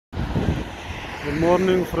Good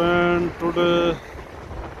morning, friend. Today,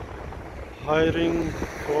 hiring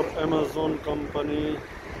for Amazon company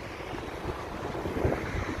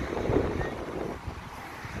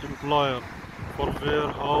employer for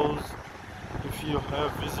warehouse. If you have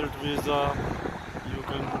visit visa, you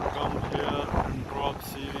can come here and drop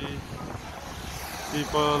CV.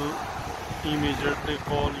 People immediately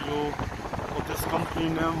call you. For this company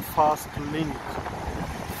name, Fastlink.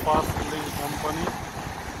 Fastlink company.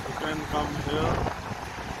 You can come here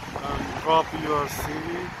and drop your CV.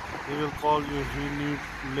 They will call you. We need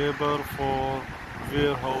labor for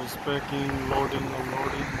warehouse packing, loading,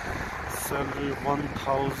 unloading. Salary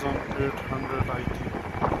 1,800 IT.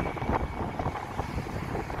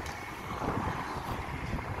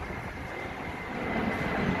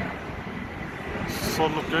 So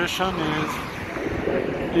location is,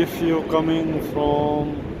 if you coming from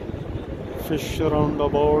Fish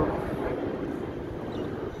Roundabout,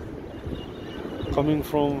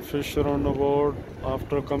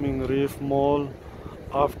 after coming Reef Mall,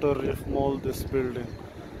 after Reef Mall this building,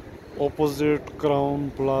 opposite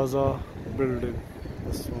Crown Plaza building,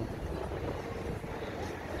 this one.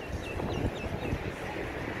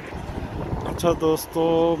 अच्छा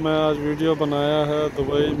दोस्तों, मैं आज video बनाया है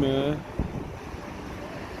Dubai में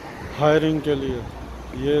hiring के लिए।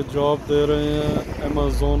 ये जॉब दे रहे हैं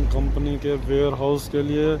अमेज़ॉन कंपनी के वेयर हाउस के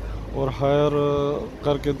लिए और हायर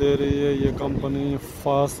करके दे रही है ये कंपनी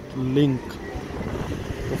फास्ट लिंक।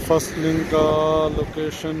 तो फर्स्ट लिंक का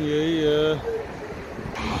लोकेशन यही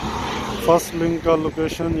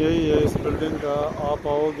है, इस बिल्डिंग का। आप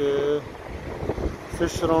आओगे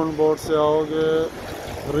फिश राउंड बोर्ड से, आओगे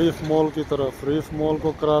रीफ मॉल की तरफ। रीफ मॉल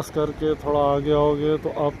को क्रॉस करके थोड़ा आगे आओगे तो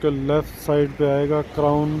आपके लेफ़्ट साइड पे आएगा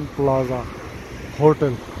क्राउन प्लाजा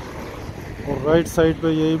होटल, और राइट साइड पे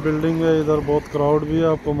यही बिल्डिंग है। इधर बहुत क्राउड भी है,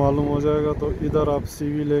 आपको मालूम हो जाएगा। तो इधर आप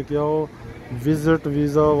CV लेके आओ। विज़िट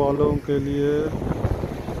वीज़ा वालों के लिए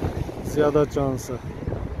ज़्यादा चांस है,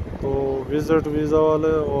 तो विज़िट वीज़ा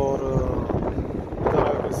वाले और इधर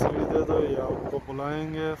आके CV दे दो, ये आपको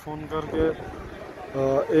बुलाएंगे फ़ोन करके।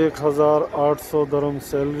 1,800 दरम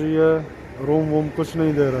सैलरी है। रूम वूम कुछ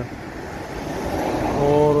नहीं दे रहा है।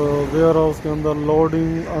 और वेयर हाउस के अंदर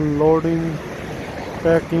लोडिंग, अनलोडिंग,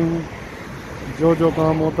 पैकिंग, जो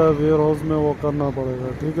काम होता है वेयर हाउस में वो करना पड़ेगा।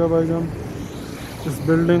 ठीक है भाईजान। इस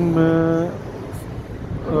बिल्डिंग में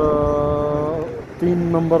 3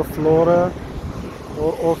 नंबर फ्लोर है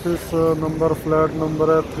और ऑफिस नंबर, फ्लैट नंबर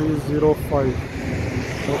है 305।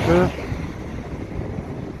 Okay,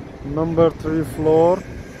 number 3 floor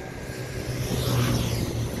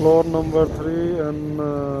number 3 and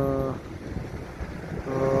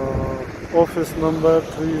office number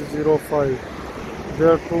 305.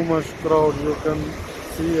 There too much crowd, you can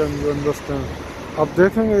see and you understand. अब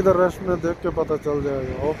देखेंगे इधर, रेस्ट में देख के पता चल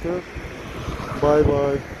जाएगा। Okay, bye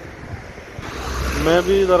bye. मैं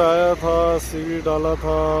भी इधर आया था, CV डाला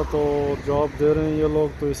था, तो जॉब दे रहे हैं ये लोग,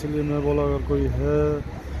 तो इसलिए मैं बोला अगर कोई है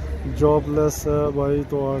जॉबलेस है भाई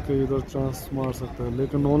तो आके इधर चांस मार सकते हैं,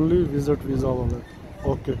 लेकिन ओनली विजिट वीज़ा वाले।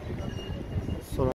 ओके।